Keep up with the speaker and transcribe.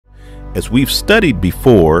As we've studied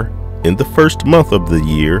before, in the first month of the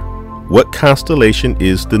year, what constellation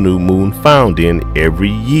is the new moon found in every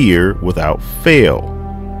year without fail?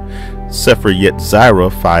 Sefer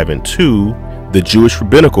Yetzirah 5 and 2, the Jewish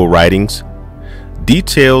rabbinical writings,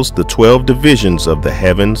 details the 12 divisions of the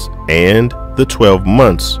heavens and the 12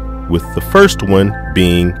 months, with the first one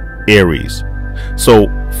being Aries. So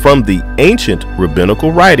from the ancient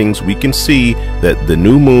rabbinical writings, we can see that the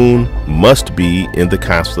new moon must be in the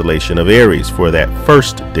constellation of Aries for that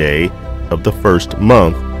first day of the first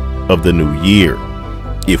month of the new year.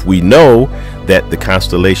 If we know that the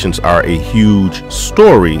constellations are a huge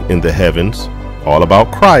story in the heavens, all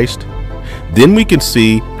about Christ, then we can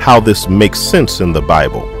see how this makes sense in the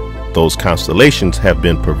Bible. Those constellations have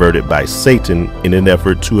been perverted by Satan in an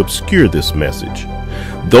effort to obscure this message.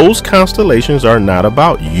 Those constellations are not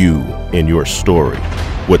about you and your story,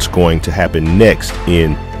 what's going to happen next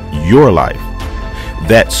in your life.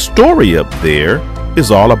 That story up there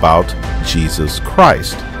is all about Jesus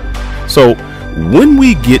Christ. So when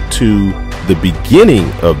we get to the beginning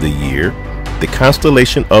of the year, the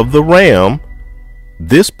constellation of the Ram,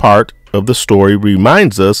 this part of the story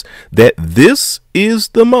reminds us that this is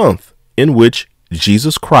the month in which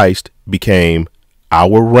Jesus Christ became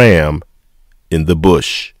our ram in the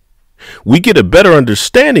bush. We get a better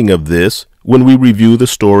understanding of this when we review the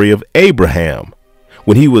story of Abraham,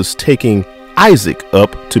 when he was taking Isaac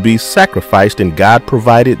up to be sacrificed and God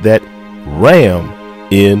provided that ram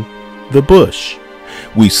in the bush.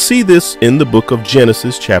 We see this in the book of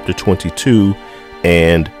Genesis chapter 22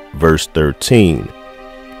 and verse 13.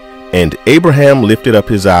 And Abraham lifted up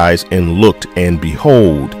his eyes and looked, and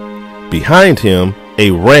behold, behind him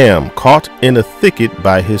a ram caught in a thicket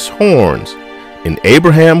by his horns. And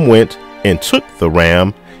Abraham went and took the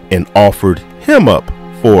ram and offered him up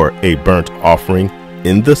for a burnt offering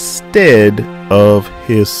in the stead of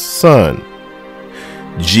his son.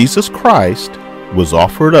 Jesus Christ was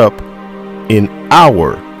offered up in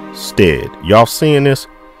our stead. Y'all seeing this?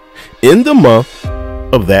 In the month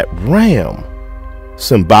of that ram,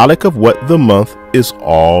 symbolic of what the month is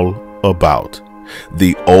all about.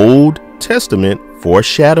 The Old Testament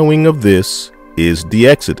foreshadowing of this is the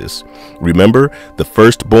Exodus. Remember, the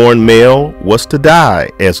firstborn male was to die,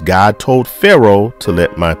 as God told Pharaoh to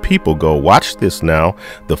let my people go. Watch this now.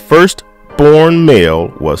 The firstborn male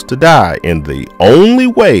was to die, and the only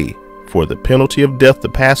way for the penalty of death to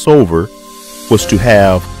pass over was to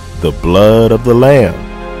have the blood of the lamb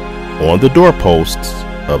on the doorposts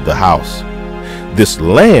of the house. This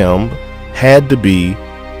lamb had to be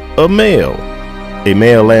a male. A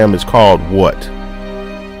male lamb is called what?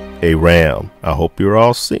 A ram. I hope you're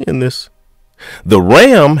all seeing this. The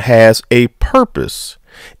ram has a purpose,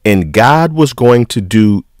 and God was going to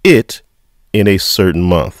do it in a certain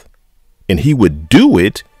month. And he would do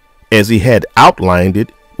it as he had outlined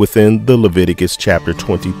it within the Leviticus chapter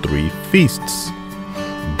 23 feasts.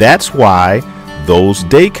 That's why those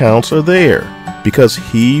day counts are there, because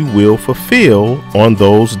he will fulfill on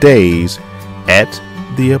those days at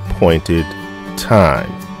the appointed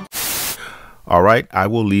time. All right, I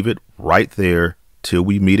will leave it right there till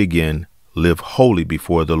we meet again. Live holy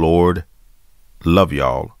before the Lord. Love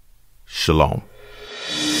y'all. Shalom.